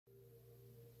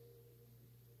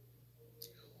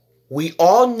We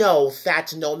all know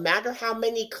that no matter how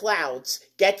many clouds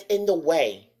get in the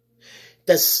way,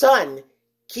 the sun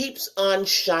keeps on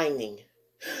shining.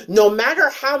 No matter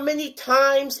how many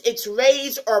times its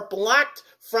rays are blocked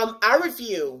from our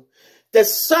view, the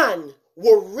sun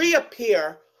will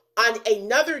reappear on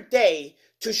another day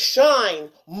to shine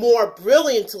more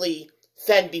brilliantly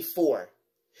than before.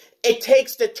 It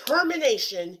takes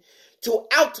determination to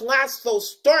outlast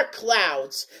those dark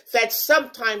clouds that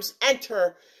sometimes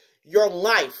enter your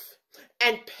life,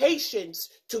 and patience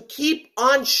to keep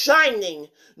on shining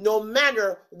no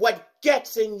matter what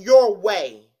gets in your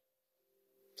way.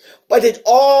 But it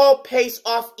all pays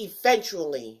off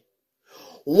eventually.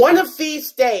 One of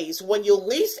these days, when you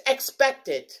least expect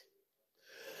it,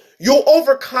 you'll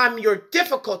overcome your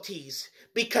difficulties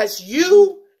because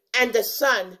you and the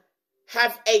sun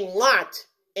have a lot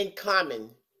in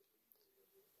common.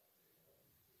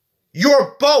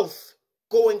 You're both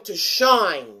going to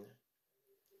shine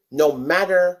no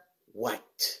matter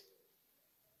what.